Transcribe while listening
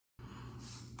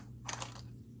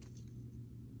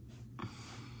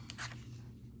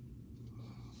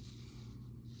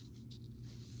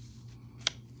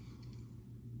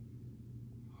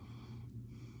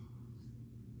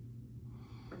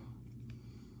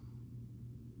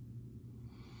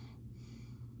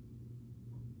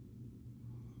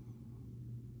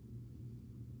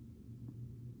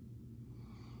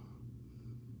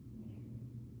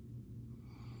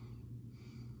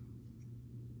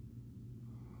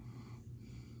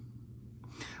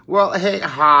Well, hey,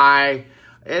 hi.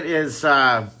 It is,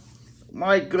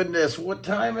 my goodness, what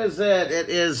time is it? It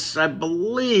is, I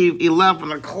believe,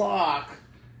 11 o'clock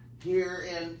here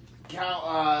in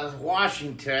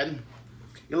Washington.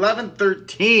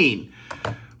 11:13.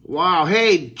 Wow.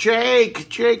 Hey, Jake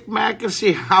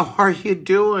McAfee, how are you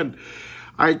doing?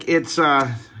 Hey,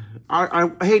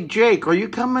 Jake, are you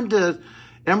coming to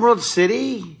Emerald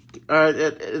City?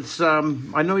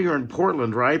 I know you're in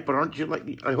Portland, right? But aren't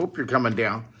you I hope you're coming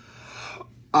down.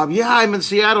 Yeah, I'm in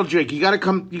Seattle, Jake. You gotta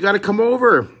come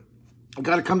over. You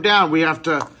gotta come down. We have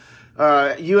to,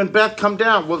 you and Beth come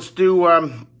down. Let's do,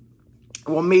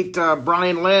 we'll meet,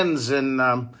 Brian Lenz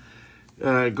and,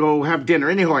 go have dinner.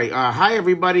 Anyway, hi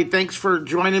everybody. Thanks for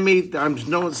joining me. I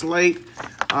know it's late.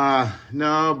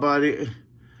 No, buddy.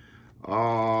 Oh,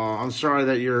 I'm sorry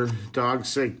that your dog's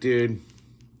sick, dude.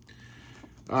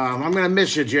 I'm going to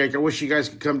miss you, Jake. I wish you guys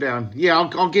could come down. Yeah,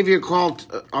 I'll give you a call.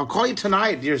 I'll call you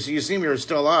tonight. You seem you're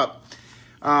still up.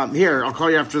 Here, I'll call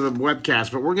you after the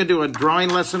webcast. But we're going to do a drawing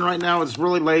lesson right now. It's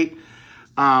really late.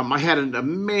 I had an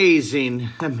amazing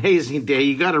day.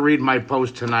 You got to read my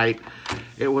post tonight.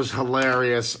 It was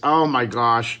hilarious. Oh, my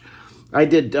gosh.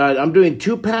 I'm doing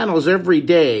 2 panels every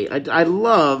day. I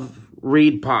love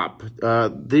Read Pop.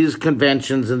 These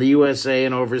conventions in the USA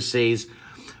and overseas.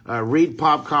 Read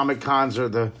Pop Comic Cons are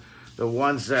the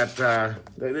ones that they're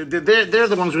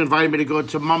the ones who invited me to go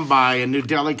to Mumbai and New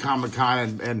Delhi Comic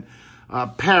Con and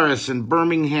Paris and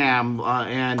Birmingham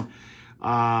and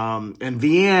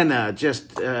Vienna,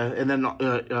 and then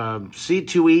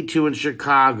C2E2 in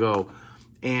Chicago,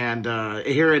 and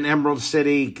here in Emerald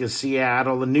City,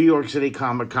 Seattle, and New York City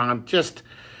Comic Con. Just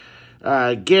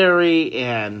Gary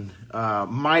and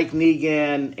Mike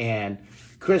Negan and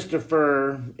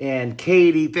Christopher and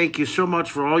Katie, thank you so much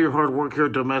for all your hard work here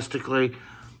domestically.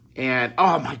 And,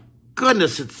 oh, my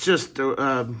goodness, it's just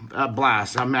a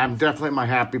blast. I'm definitely in my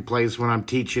happy place when I'm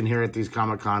teaching here at these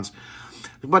Comic-Cons.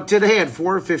 But today at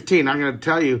 4:15, I'm going to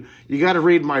tell you, you got to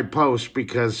read my post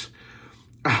because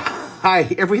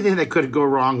everything that could go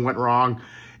wrong went wrong.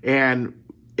 And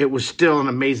it was still an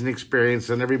amazing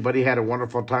experience, and everybody had a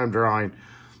wonderful time drawing.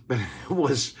 But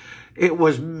it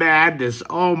was madness.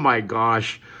 Oh, my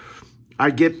gosh. I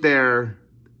get there.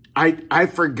 I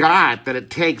forgot that it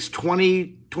takes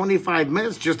 25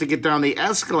 minutes just to get down the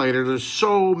escalator. There's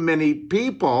so many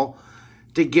people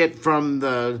to get from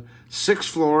the 6th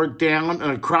floor down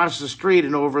and across the street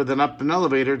and over, then up an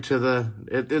elevator to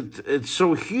it's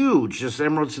so huge, this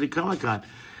Emerald City Comic Con.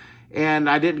 And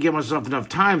I didn't give myself enough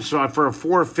time, so for a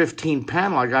 4:15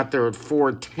 panel, I got there at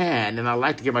 4:10, and I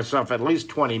like to give myself at least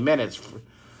 20 minutes.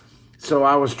 So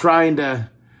I was trying to,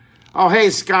 oh, hey,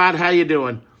 Scott, how you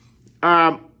doing?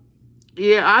 Yeah,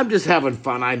 I'm just having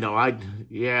fun. I know. I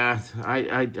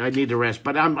need to rest,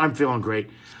 but I'm feeling great.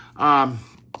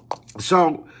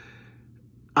 So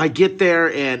I get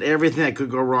there and everything that could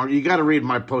go wrong. You got to read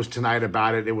my post tonight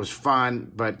about it. It was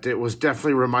fun, but it was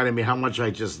definitely reminding me how much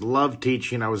I just love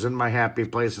teaching. I was in my happy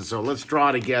place. And so let's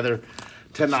draw together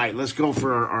tonight. Let's go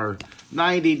for our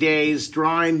 90 days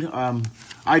drawing.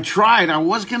 I tried. I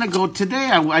was going to go today.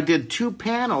 I did 2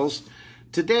 panels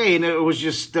today, and it was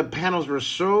just the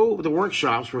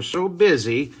workshops were so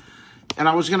busy, and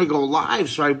I was going to go live,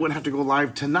 so I wouldn't have to go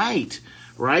live tonight,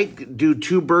 right? Do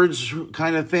 2 birds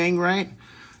kind of thing, right?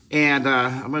 And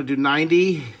I'm going to do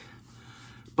 90,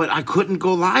 but I couldn't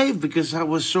go live because I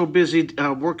was so busy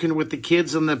working with the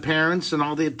kids and the parents and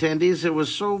all the attendees. It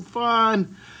was so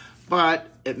fun, but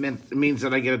it means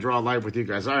that I get to draw live with you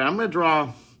guys. All right, I'm going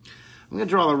to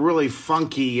draw a really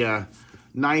funky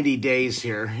 90 days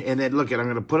here. And then, look, I'm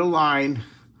going to put a line,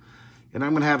 and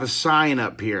I'm going to have a sign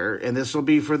up here. And this will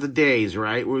be for the days,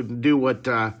 right? We're going to do what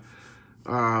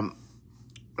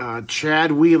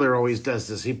Chad Wheeler always does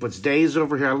this. He puts days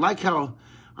over here. I like how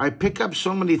I pick up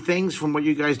so many things from what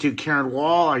you guys do. Karen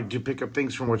Wall, I do pick up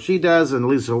things from what she does. And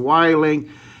Lisa Weiling.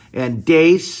 And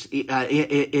Dace,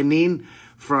 Ineen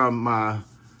from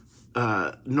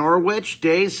Norwich.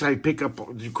 Dace, I pick up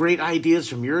great ideas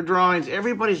from your drawings,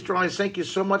 everybody's drawings. Thank you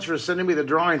so much for sending me the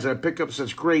drawings. I pick up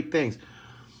such great things.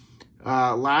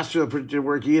 Last year I didn't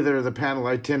work either of the panel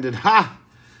I attended.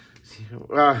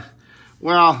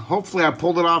 Well, hopefully I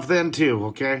pulled it off then too,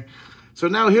 okay? So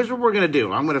now here's what we're going to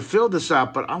do. I'm going to fill this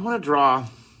up, but I want to draw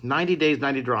 90 days,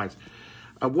 90 drawings.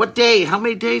 What day? How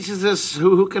many days is this?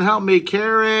 Who can help me?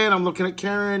 Karen. I'm looking at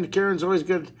Karen. Karen's always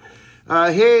good.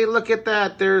 Hey, look at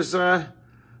that. There's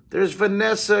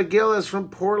Vanessa Gillis from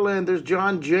Portland. There's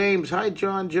John James. Hi,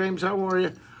 John James. How are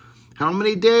you? How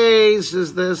many days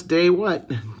is this? Day what?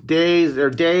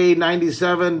 Day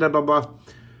 97. Blah, blah, blah.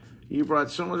 You brought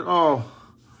so much. Oh,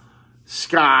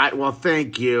 Scott, well,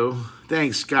 thank you.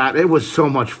 Thanks, Scott. It was so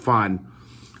much fun.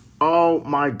 Oh,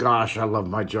 my gosh, I love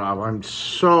my job. I'm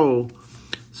so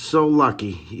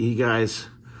lucky, you guys.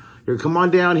 Here, come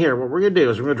on down here. What we're going to do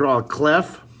is we're going to draw a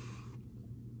cliff.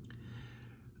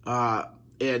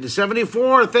 And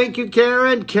 74, thank you,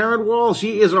 Karen. Karen Wall,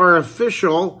 she is our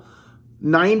official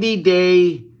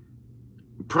 90-day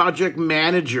project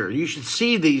manager. You should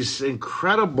see these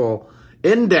incredible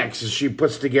indexes she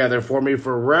puts together for me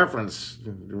for reference.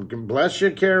 Bless you,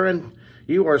 Karen.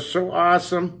 You are so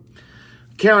awesome.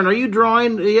 Karen, are you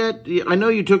drawing yet? I know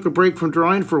you took a break from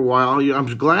drawing for a while. I'm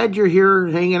glad you're here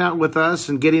hanging out with us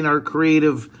and getting our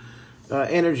creative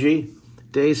energy.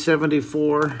 Day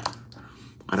 74.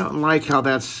 I don't like how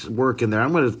that's working there.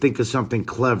 I'm going to think of something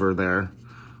clever there.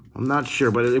 I'm not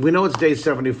sure, but we know it's day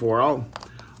 74.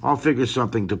 I'll figure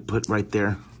something to put right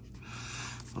there.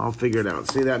 I'll figure it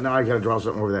out. See that? Now I got to draw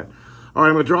something over that. All right,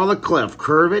 I'm going to draw the cliff.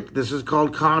 Curve it. This is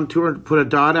called contour. Put a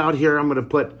dot out here. I'm going to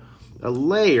put a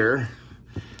layer.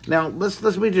 Now,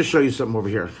 let me just show you something over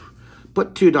here.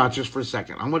 Put 2 dots just for a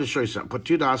second. I'm going to show you something. Put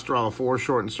 2 dots, draw a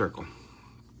foreshortened circle.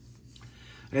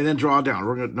 And then draw down.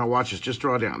 We're gonna now watch this. Just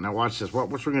draw down. Now watch this. What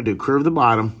we're gonna do? Curve the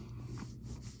bottom.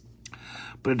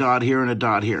 Put a dot here and a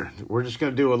dot here. We're just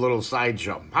gonna do a little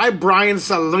sideshow. Hi, Brian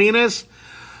Salinas.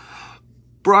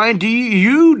 Brian,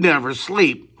 you never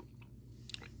sleep?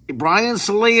 Brian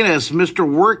Salinas, Mr.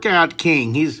 Workout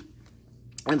King. He's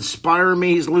inspiring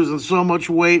me. He's losing so much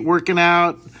weight, working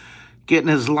out, getting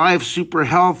his life super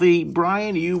healthy.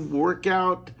 Brian, you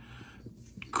workout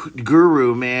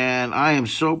guru, man. I am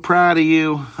so proud of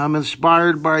you. I'm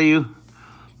inspired by you.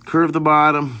 Curve the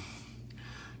bottom.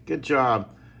 Good job.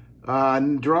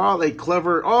 Draw a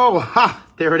clever... Oh, ha!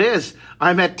 There it is.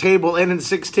 I'm at table N and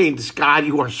 16. Scott,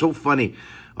 you are so funny.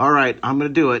 All right, I'm going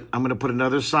to do it. I'm going to put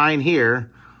another sign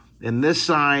here. And this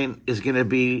sign is going to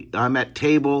be... I'm at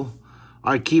table...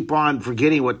 I keep on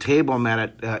forgetting what table I'm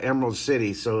at Emerald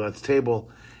City. So that's table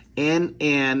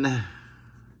NN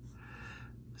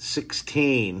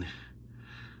 16.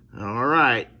 All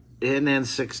right, NN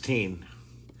 16.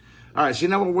 All right, so you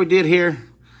know what we did here?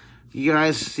 You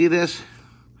guys see this?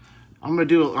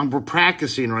 We're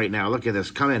practicing right now. Look at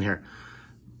this. Come in here.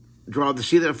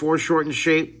 See that foreshortened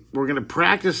shape? We're going to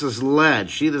practice this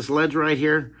ledge. See this ledge right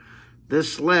here?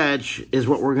 This ledge is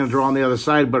what we're going to draw on the other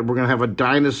side, but we're going to have a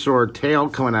dinosaur tail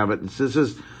coming out of it. This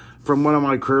is from one of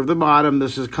my curve the bottom.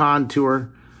 This is contour.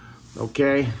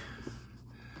 Okay.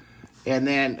 And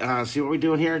then, see what we're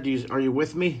doing here? Are you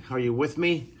with me? Are you with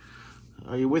me?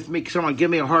 Are you with me? Someone give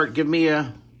me a heart. I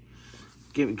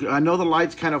know the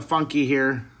light's kind of funky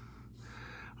here.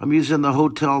 I'm using the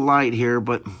hotel light here,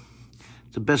 but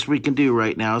it's the best we can do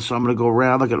right now. So I'm going to go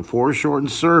around, look at a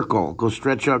foreshortened circle. Go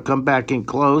stretch out, come back in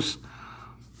close.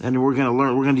 And we're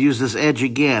going to use this edge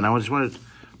again. I just want to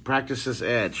practice this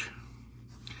edge.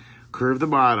 Curve the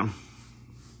bottom.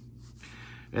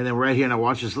 And then right here, now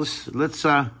watch this.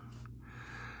 Now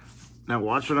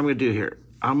watch what I'm going to do here.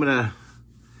 What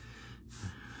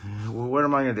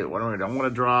am I going to do? I'm going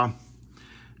to draw,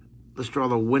 let's draw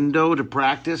the window to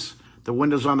practice. The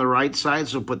window's on the right side,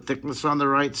 so put thickness on the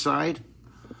right side.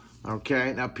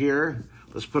 Okay, and up here,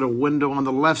 let's put a window on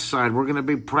the left side. We're going to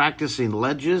be practicing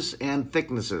ledges and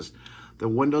thicknesses. The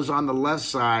window's on the left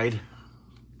side.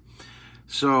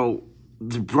 So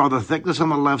draw the thickness on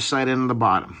the left side and the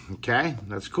bottom. Okay,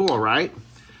 that's cool, right?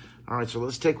 All right, so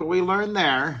let's take what we learned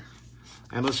there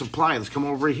and let's apply it. Let's come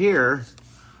over here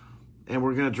and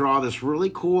we're going to draw this really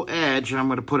cool edge. And I'm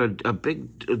going to put a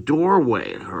big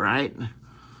doorway, all right?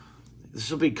 This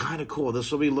will be kind of cool.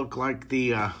 This will look like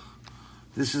the...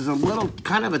 This is a little,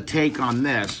 kind of a take on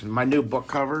this, my new book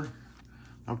cover,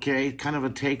 okay? Kind of a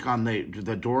take on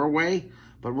the doorway,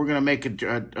 but we're going to make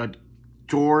a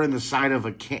door in the side of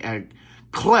a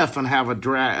cliff and have a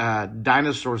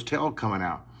dinosaur's tail coming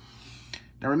out.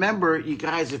 Now remember, you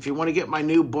guys, if you want to get my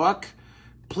new book,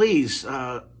 please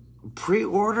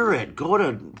pre-order it. Go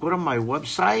to my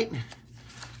website,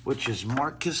 which is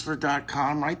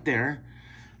markkistler.com right there.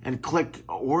 And click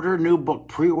order new book,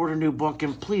 pre-order new book,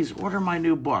 and please order my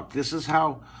new book. This is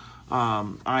how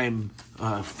I'm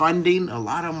funding a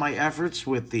lot of my efforts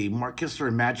with the Mark Kistler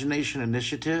Imagination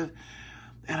Initiative.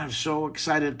 And I'm so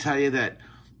excited to tell you that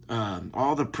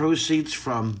all the proceeds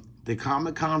from the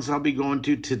Comic-Cons I'll be going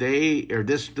to today, or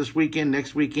this weekend,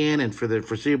 next weekend, and for the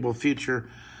foreseeable future,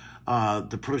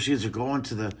 the proceeds are going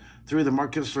through the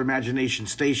Mark Kistler Imagination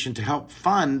Station to help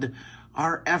fund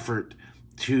our effort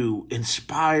to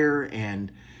inspire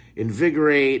and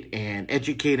invigorate and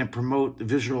educate and promote the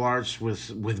visual arts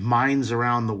with minds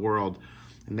around the world.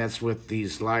 And that's with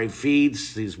these live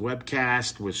feeds, these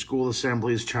webcasts, with school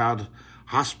assemblies, child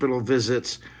hospital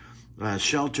visits,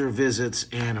 shelter visits,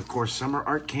 and of course summer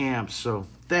art camps. So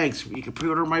thanks. You can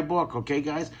pre-order my book, okay,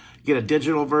 guys? You get a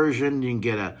digital version. You can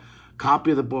get a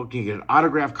copy of the book. You can get an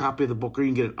autographed copy of the book, or you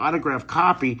can get an autographed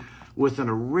copy with an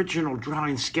original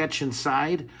drawing sketch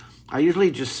inside. I usually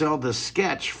just sell the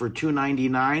sketch for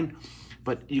 $2.99,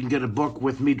 but you can get a book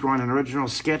with me drawing an original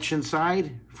sketch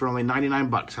inside for only 99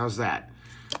 bucks. How's that?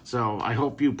 So I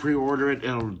hope you pre-order it.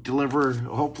 It'll deliver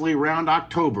hopefully around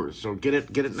October. So get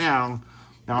it now.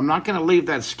 Now I'm not going to leave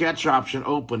that sketch option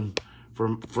open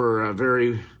for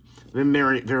very many.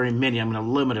 I'm going to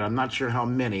limit it. I'm not sure how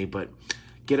many, but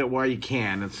get it while you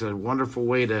can. It's a wonderful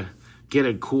way to get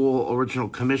a cool original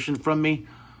commission from me.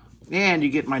 And you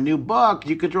get my new book.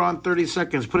 You could draw in 30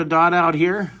 seconds. Put a dot out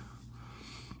here.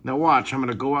 Now watch. I'm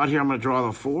going to go out here. I'm going to draw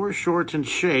the foreshortened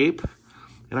shape.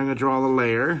 And I'm going to draw the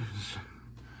layer.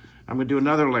 I'm going to do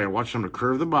another layer. Watch, I'm going to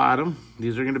curve the bottom.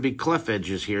 These are going to be cliff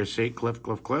edges here. See, cliff.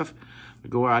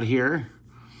 Go out here.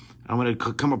 I'm going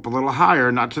to come up a little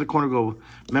higher, not to the corner. Go.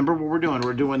 Remember what we're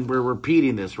doing? We're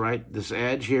repeating this, right? This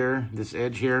edge here, this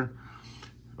edge here.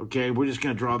 Okay, we're just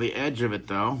going to draw the edge of it,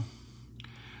 though.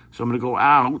 So I'm going to go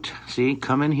out. See,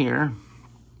 come in here.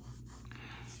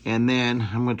 And then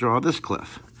I'm going to draw this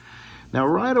cliff. Now,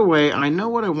 right away, I know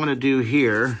what I want to do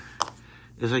here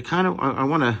is I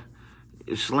want to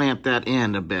slant that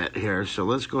in a bit here. So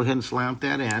let's go ahead and slant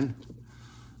that in.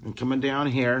 And coming down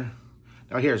here.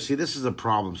 Now here, see, this is a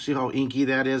problem. See how inky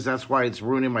that is? That's why it's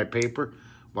ruining my paper.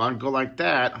 Well, I can go like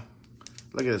that.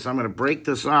 Look at this. I'm going to break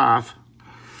this off.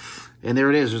 And there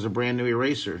it is. There's a brand new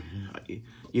eraser.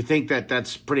 You think that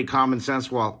that's pretty common sense?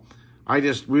 Well, I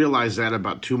just realized that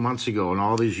about 2 months ago. And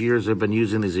all these years I've been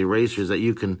using these erasers that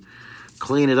you can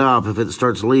clean it up if it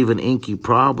starts leaving inky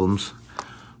problems.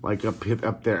 Like up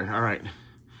there. All right.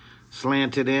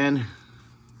 Slant it in.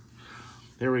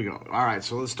 There we go. All right,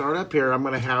 so let's start up here. I'm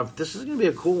going to have, this is going to be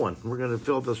a cool one. We're going to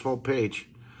fill this whole page.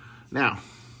 Now,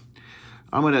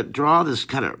 I'm going to draw this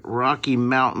kind of rocky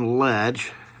mountain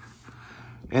ledge.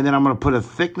 And then I'm going to put a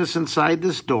thickness inside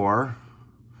this door.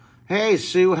 Hey,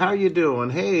 Sue, how you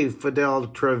doing? Hey, Fidel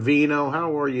Trevino,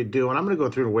 how are you doing? I'm going to go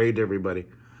through and wave to everybody.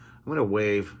 I'm going to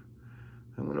wave.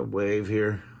 I'm going to wave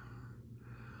here.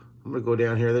 I'm going to go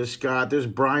down here. There's Scott. There's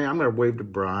Brian. I'm going to wave to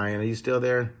Brian. Are you still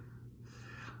there?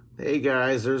 Hey,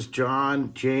 guys. There's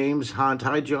John James Hunt.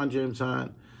 Hi, John James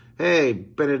Hunt. Hey,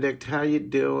 Benedict. How you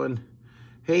doing?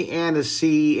 Hey, Anna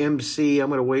C. MC. I'm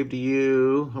going to wave to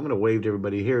you. I'm going to wave to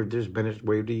everybody here. There's Benedict.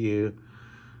 Wave to you.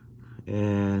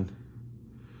 And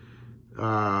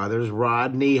there's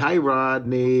Rodney. Hi,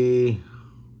 Rodney.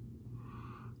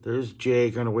 There's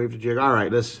Jake. I'm going to wave to Jake. All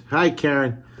right. Hi,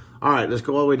 Karen. All right. Let's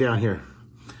go all the way down here.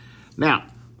 Now,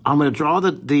 I'm going to draw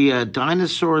the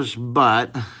dinosaur's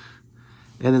butt,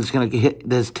 and it's going to hit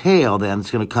this tail then.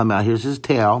 It's going to come out. Here's his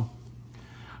tail.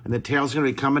 And the tail's going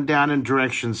to be coming down in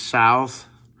direction south.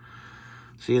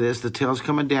 See this? The tail's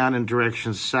coming down in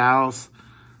direction southwest.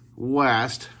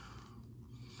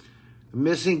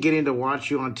 Missing getting to watch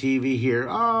you on TV here.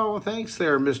 Oh, well, thanks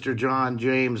there, Mr. John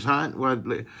James Hunt.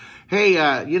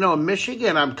 Hey, you know,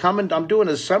 Michigan, I'm doing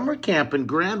a summer camp in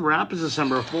Grand Rapids this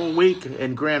summer, a full week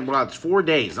in well, it's 4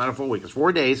 days, not a full week, it's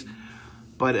 4 days.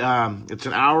 But it's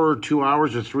an hour or 2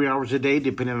 hours or 3 hours a day,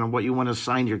 depending on what you want to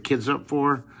sign your kids up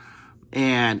for.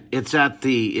 And it's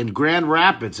in Grand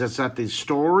Rapids, it's at the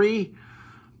Story,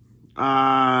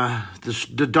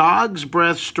 the Dog's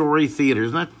Breath Story Theater.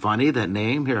 Isn't that funny, that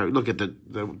name? Here, look at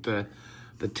the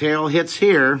tail hits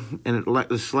here, and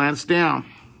it slants down.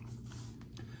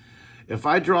 If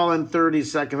I draw in 30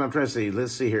 seconds, I'm trying to see.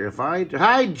 Let's see here.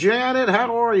 Hi, Janet.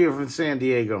 How are you from San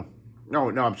Diego? No,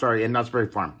 I'm sorry, in Knott's Berry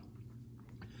Farm.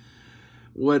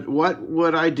 What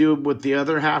would I do with the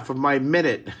other half of my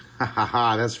minute? Ha ha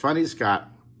ha. That's funny, Scott.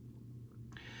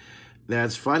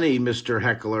 That's funny, Mr.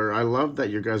 Heckler. I love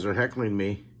that you guys are heckling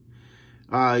me.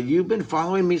 You've been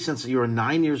following me since you were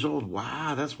 9 years old.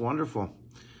 Wow, that's wonderful.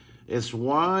 It's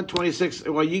 1:26.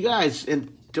 Well, you guys,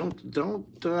 and don't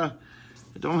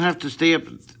have to stay up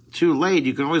too late.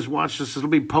 You can always watch this. It'll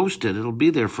be posted. It'll be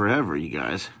there forever, you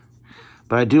guys.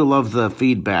 But I do love the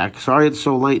feedback. Sorry it's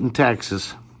so late in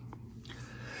Texas.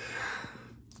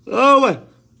 Oh,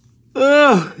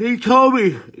 he told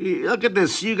me. Look at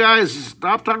this. You guys,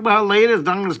 stop talking about how late it is.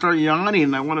 I'm going to start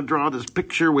yawning. I want to draw this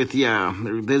picture with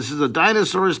you. This is a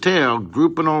dinosaur's tail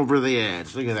drooping over the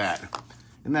edge. Look at that.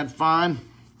 Isn't that fun?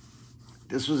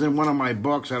 This was in one of my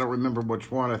books. I don't remember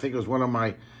which one. I think it was one of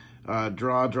my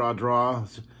draw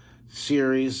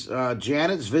series.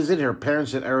 Janet's visited her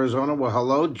parents in Arizona. Well,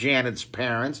 hello, Janet's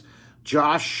parents.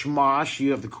 Josh Schmosh,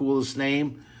 you have the coolest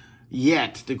name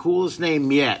yet. The coolest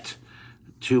name yet.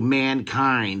 to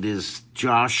mankind is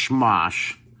Josh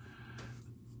Smosh.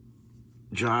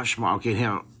 Josh Smosh. Okay,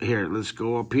 here, let's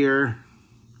go up here.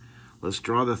 Let's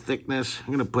draw the thickness.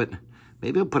 I'm going to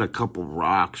maybe I'll put a couple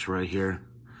rocks right here.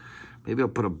 Maybe I'll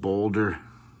put a boulder,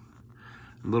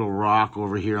 a little rock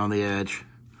over here on the edge.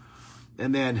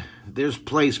 And then there's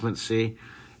placement, see?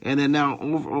 And then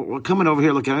now, coming over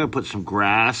here, look, I'm going to put some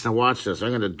grass. Now watch this. I'm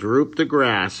going to droop the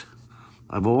grass.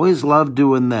 I've always loved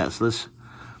doing this.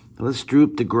 Let's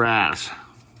droop the grass.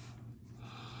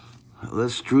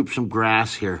 Let's droop some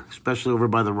grass here, especially over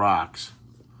by the rocks.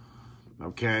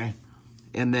 Okay?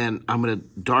 And then I'm going to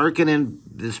darken in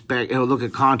this back. Oh, look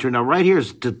at contour. Now, right here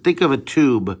is to think of a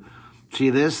tube. See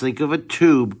this? Think of a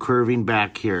tube curving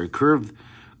back here. Curve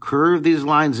these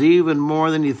lines even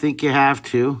more than you think you have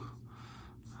to.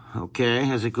 Okay,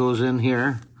 as it goes in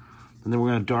here. And then we're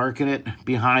going to darken it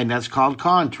behind. That's called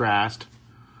contrast.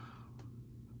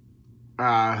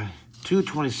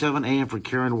 2:27 a.m. for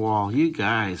Karen Wall. You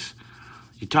guys,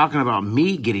 you're talking about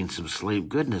me getting some sleep.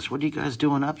 Goodness, what are you guys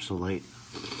doing up so late?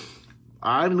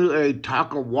 I'm a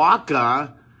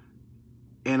Takawaka,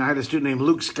 and I had a student named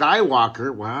Luke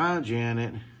Skywalker. Wow,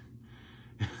 Janet.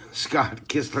 Scott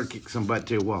Kistler kicked some butt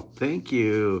too. Well, thank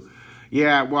you.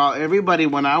 Yeah, well, everybody,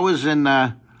 when I was in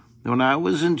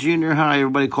junior high,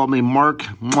 everybody called me Mark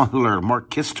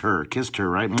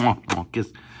Kistler, right?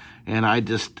 And I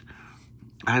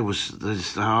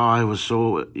was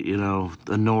so,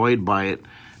 annoyed by it.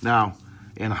 Now,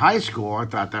 in high school, I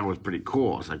thought that was pretty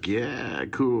cool. I was like, yeah,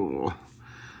 cool.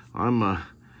 I'm a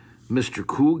Mr.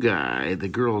 Cool Guy. The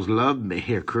girls love me.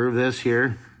 Here, curve this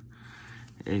here.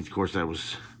 And, of course, I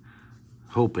was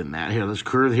hoping that. Here, let's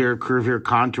curve here,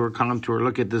 contour.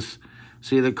 Look at this.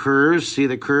 See the curves?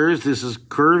 This is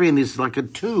curving. This is like a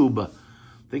tube.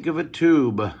 Think of a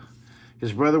tube.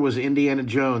 His brother was Indiana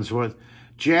Jones. What?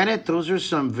 Janet, those are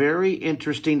some very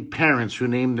interesting parents who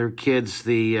named their kids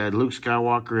the Luke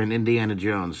Skywalker and Indiana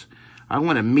Jones. I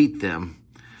want to meet them.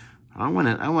 I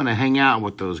want to hang out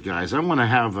with those guys. I want to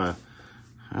have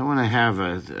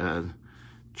a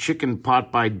chicken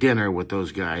pot pie dinner with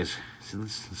those guys. So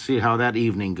let's see how that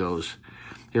evening goes.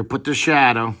 Here, put the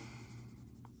shadow.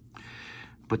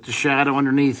 Put the shadow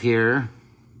underneath here.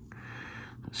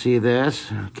 See this?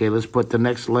 Okay, let's put the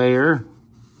next layer.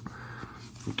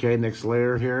 Okay, next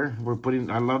layer here.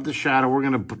 I love the shadow. We're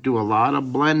going to do a lot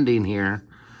of blending here.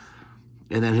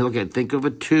 And then think of a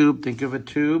tube.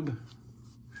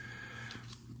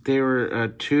 There a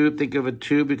tube. Think of a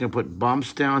tube. You can put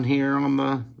bumps down here on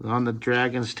the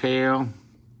dragon's tail.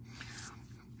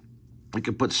 You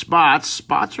can put spots.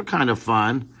 Spots are kind of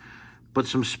fun. Put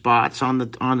some spots on the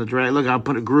dragon. Look, I'll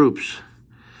put groups.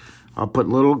 I'll put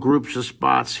little groups of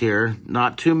spots here.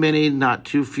 Not too many, not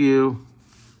too few.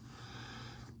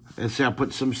 And see, I'll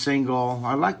put some single.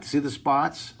 I like to see the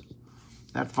spots.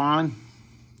 That fun?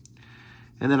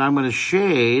 And then I'm going to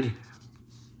shade.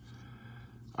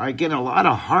 I get a lot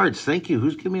of hearts. Thank you.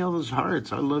 Who's giving me all those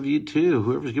hearts? I love you too.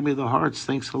 Whoever's giving me the hearts,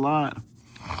 thanks a lot.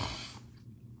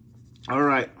 All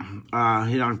right.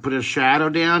 Put a shadow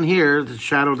down here. The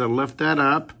shadow to lift that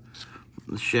up.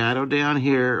 The shadow down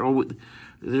here. Oh,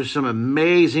 there's some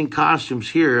amazing costumes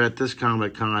here at this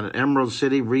Comic-Con, at Emerald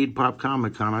City Reed Pop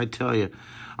Comic-Con, I tell you.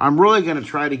 I'm really going to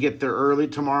try to get there early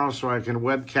tomorrow so I can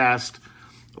webcast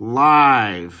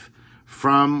live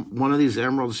from one of these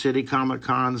Emerald City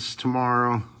Comic-Cons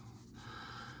tomorrow.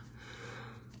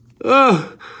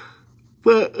 But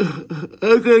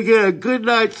I'm going to get a good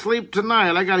night's sleep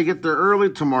tonight. I got to get there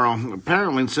early tomorrow.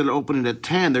 Apparently, instead of opening at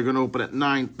 10, they're going to open at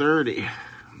 9:30,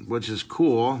 which is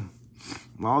cool.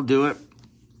 I'll do it.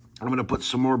 I'm going to put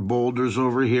some more boulders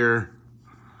over here.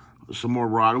 Some more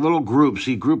rock, little groups.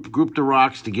 See, group the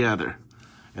rocks together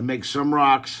and make some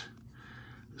rocks.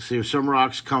 See if some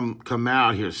rocks come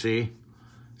out here. See,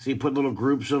 put little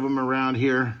groups of them around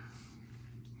here.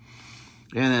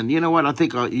 And then, you know what? I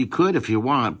think you could, if you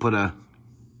want, put a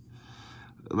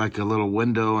little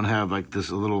window and have like this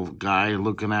little guy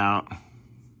looking out.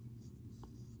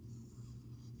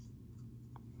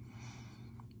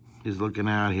 He's looking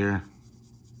out here.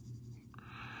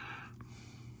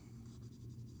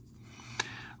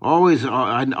 I always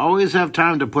have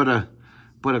time to put a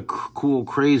cool,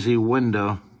 crazy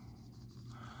window.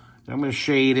 I'm going to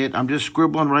shade it. I'm just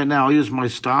scribbling right now. I'll use my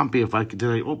Stompy if I could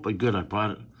tell you. Oh, but good, I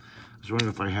bought it. I was wondering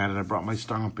if I had it. I brought my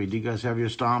Stompy. Do you guys have your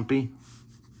Stompy?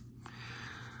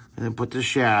 And then put the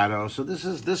shadow. So this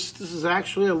is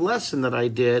actually a lesson that I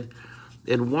did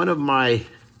in one of my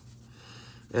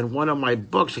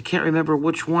books. I can't remember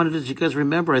which one it is. You guys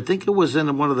remember? I think it was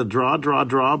in one of the draw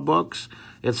books.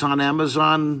 It's on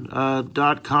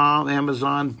Amazon.com,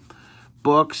 Amazon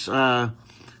Books.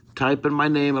 type in my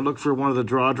name and look for one of the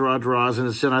draws, and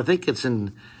it's in, I think it's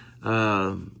in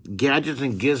Gadgets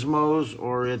and Gizmos,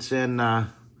 or it's in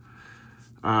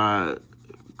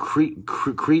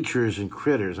Creatures and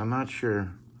Critters. I'm not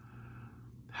sure.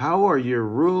 How are your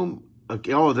room?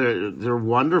 Okay, oh, they're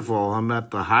wonderful. I'm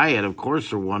at the Hyatt. Of course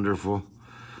they're wonderful.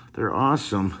 They're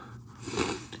awesome.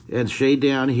 And shade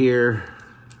down here,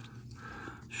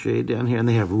 and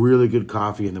they have really good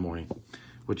coffee in the morning,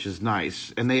 which is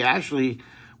nice. And they actually,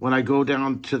 when I go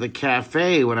down to the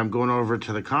cafe, when I'm going over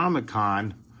to the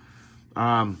Comic-Con,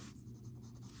 I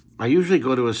usually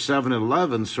go to a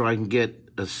 7-Eleven so I can get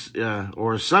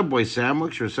or a Subway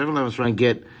sandwich, or a 7-Eleven so I can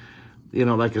get, you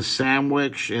know, like a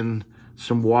sandwich and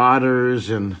some waters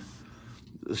and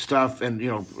stuff, and, you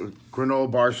know, granola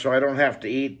bars, so I don't have to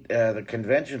eat the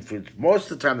convention food.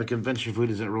 Most of the time, the convention food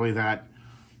isn't really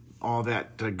all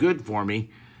that good for me,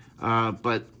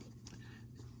 but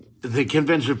the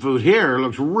convention food here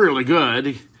looks really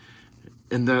good.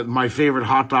 And my favorite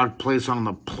hot dog place on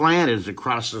the planet is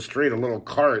across the street, a little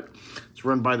cart. It's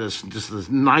run by this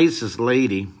nicest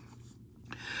lady.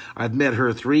 I've met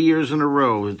her 3 years in a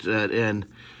row, and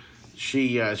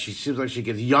she seems like she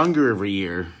gets younger every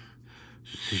year.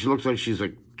 She looks like she's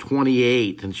like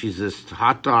 28, and she's this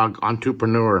hot dog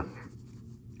entrepreneur.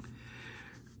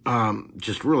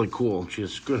 Just really cool. She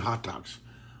has good hot dogs.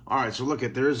 All right, so look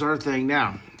there's our thing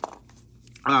now.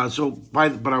 But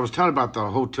I was telling about the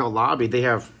hotel lobby. They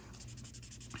have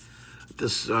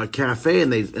this cafe,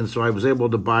 and so I was able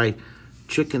to buy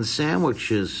chicken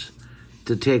sandwiches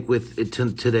to take with it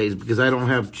today, because I don't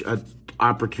have an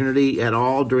opportunity at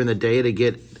all during the day to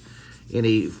get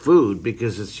any food,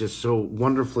 because it's just so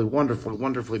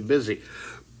wonderfully busy.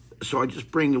 So I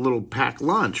just bring a little packed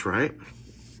lunch, right?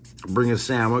 Bring a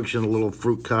sandwich and a little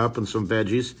fruit cup and some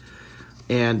veggies,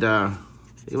 and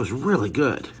it was really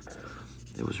good.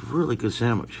 It was a really good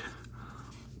sandwich.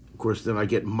 Of course, then I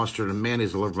get mustard and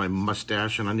mayonnaise all over my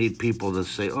mustache, and I need people to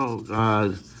say,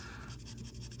 "Oh,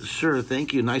 sir,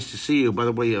 thank you. Nice to see you. By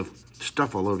the way, you have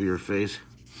stuff all over your face.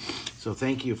 So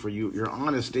thank you for your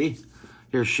honesty."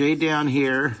 Here, shade down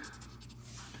here.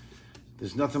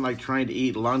 There's nothing like trying to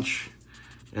eat lunch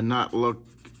and not look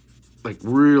like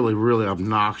really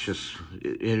obnoxious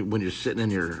when you're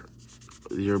sitting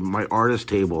in my artist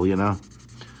table, you know.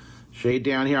 Shade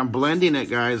down here. I'm blending it,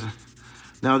 guys.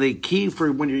 Now, the key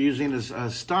for when you're using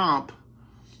a stomp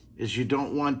is you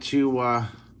don't want to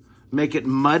make it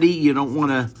muddy. You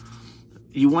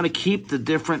want to keep the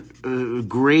different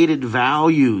graded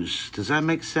values. Does that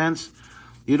make sense?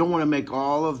 You don't want to make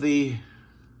all of the...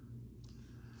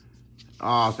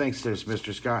 Oh, thanks, there's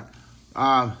Mr. Scott.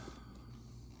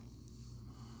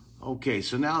 Okay,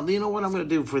 so now, you know what I'm going to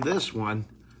do for this one?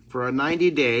 For our 90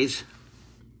 days...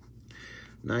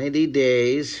 90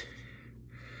 days...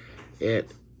 I'm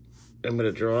going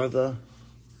to draw the...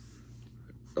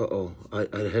 Uh-oh, I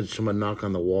had someone knock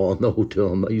on the wall in the hotel.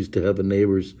 I'm not used to having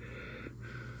neighbors.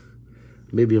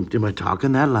 Maybe am I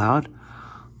talking that loud?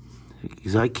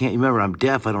 Because I can't, remember, I'm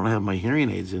deaf. I don't have my hearing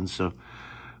aids in, so...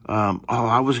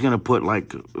 I was going to put, like,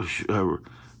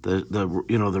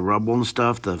 the rubble and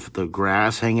stuff, the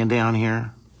grass hanging down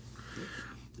here.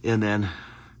 And then,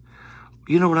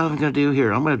 you know what I'm going to do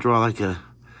here? I'm going to draw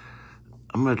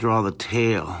I'm going to draw the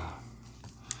tail.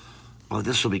 Oh,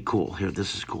 this will be cool. Here,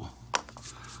 this is cool.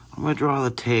 I'm going to draw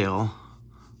the tail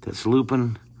that's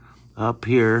looping up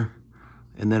here,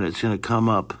 and then it's going to come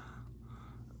up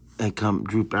and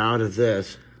droop out of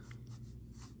this.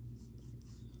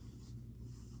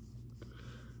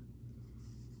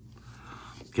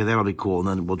 Okay, that'll be cool. And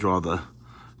then we'll draw the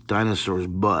dinosaur's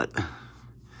butt.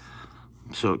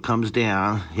 So it comes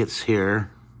down, hits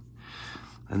here,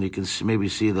 and you can maybe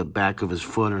see the back of his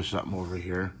foot or something over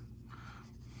here.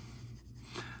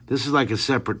 This is like a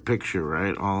separate picture,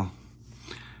 right?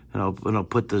 And I'll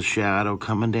put the shadow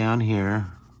coming down here.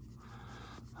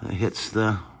 It hits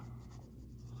the...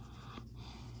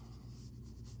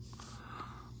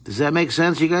 Does that make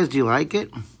sense, you guys? Do you like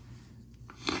it?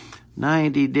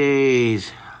 90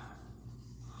 days.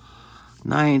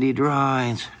 90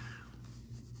 drawings.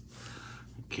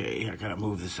 Okay, I gotta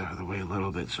move this out of the way a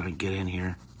little bit so I can get in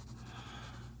here.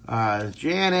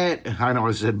 Janet. I know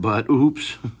I said but.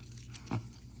 Oops.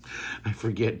 I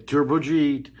forget.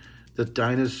 Turbojit. The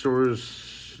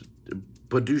dinosaurs.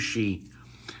 Badushi.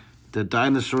 The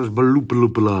dinosaurs.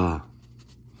 Balupalupala.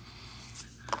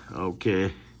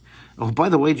 Okay. Oh, by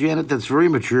the way, Janet, that's very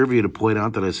mature of you to point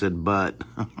out that I said but.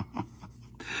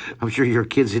 I'm sure your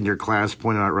kids in your class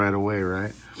pointed out right away,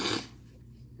 right?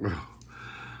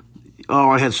 Oh,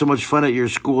 I had so much fun at your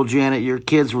school, Janet. Your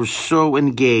kids were so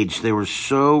engaged. They were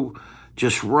so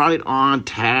just right on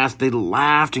task. They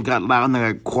laughed and got loud and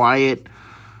they got quiet.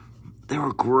 They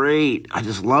were great. I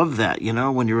just love that, you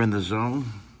know, when you're in the zone.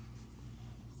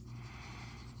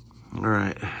 All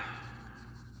right.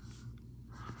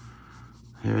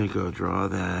 Here we go, draw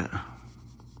that.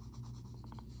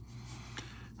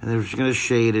 And they're just gonna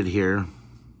shade it here.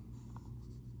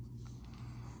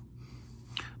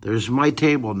 There's my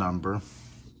table number.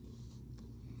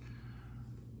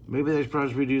 Maybe they should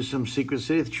probably do some Secret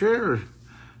City. Sure.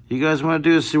 You guys want to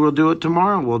do it? We'll do it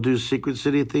tomorrow. We'll do Secret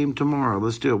City theme tomorrow.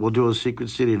 Let's do it. We'll do a Secret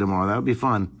City tomorrow. That would be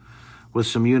fun. With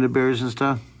some Unibears and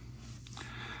stuff.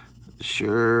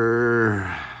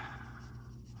 Sure.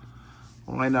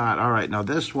 Why not? All right. Now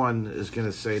this one is going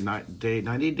to say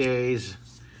 90 days,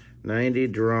 90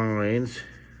 drawings.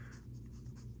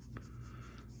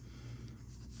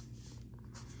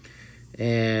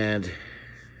 And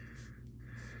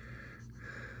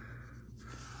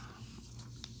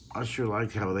I sure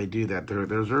like how they do that.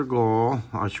 There's their goal.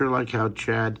 I sure like how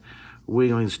Chad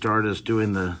Wiggling started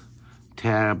doing the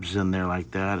tabs in there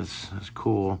like that. It's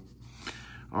cool.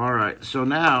 All right, so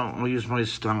now I'll use my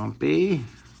Stompy.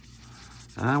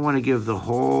 And I want to give the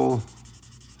whole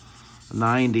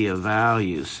 90 a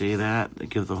value. See that?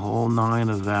 Give the whole 9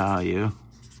 a value.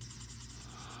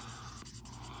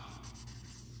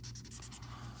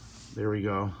 There we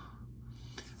go.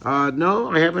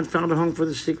 No, I haven't found a home for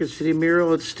the Secret City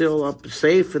mural. It's still up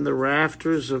safe in the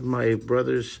rafters of my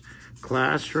brother's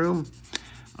classroom.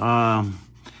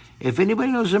 If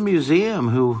anybody knows a museum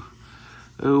who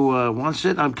wants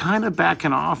it, I'm kind of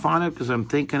backing off on it because I'm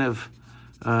thinking of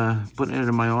putting it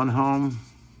in my own home.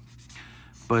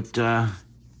 But I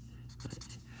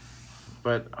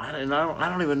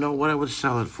don't even know what I would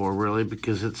sell it for, really,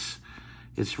 because it's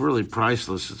really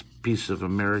priceless. It's a piece of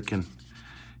American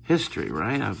history,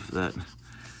 right? Of that,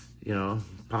 you know,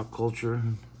 pop culture,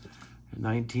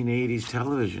 1980s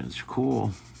television. It's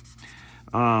cool.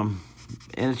 And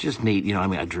it's just neat, you know. I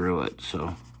mean, I drew it,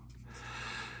 so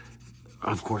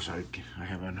of course I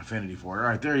have an affinity for it. All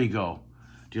right, there you go.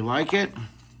 Do you like it?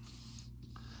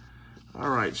 All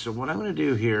right, so what I'm going to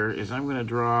do here is I'm going to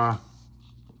draw.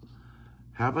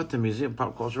 How about the Museum of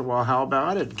Pop Culture? Well, how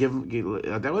about it?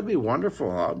 That would be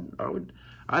wonderful.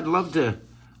 I'd love to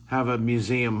have a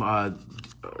museum have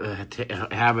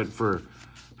it for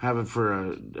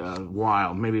a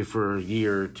while, maybe for a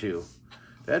year or two.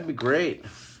 That'd be great.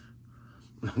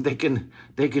 They can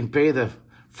pay the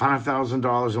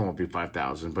 $5,000. It won't be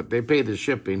 $5,000, but they pay the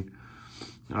shipping.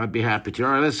 I'd be happy to.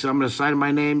 All right, I'm gonna sign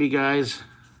my name, you guys,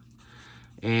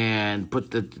 and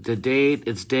put the date.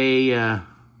 It's day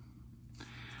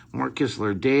Mark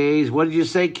Kistler days. What did you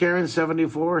say, Karen?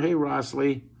 74. Hey,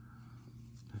 Rossley.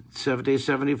 Day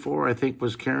 74, I think,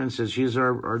 was Karen says. She's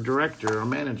our director, our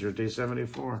manager, day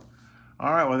 74.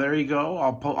 All right, well, there you go.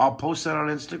 I'll post that on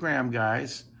Instagram,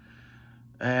 guys.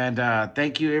 And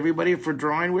thank you, everybody, for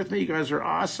drawing with me. You guys are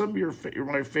awesome. You're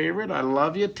my favorite. I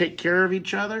love you. Take care of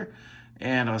each other.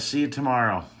 And I'll see you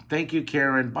tomorrow. Thank you,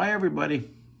 Karen. Bye, everybody.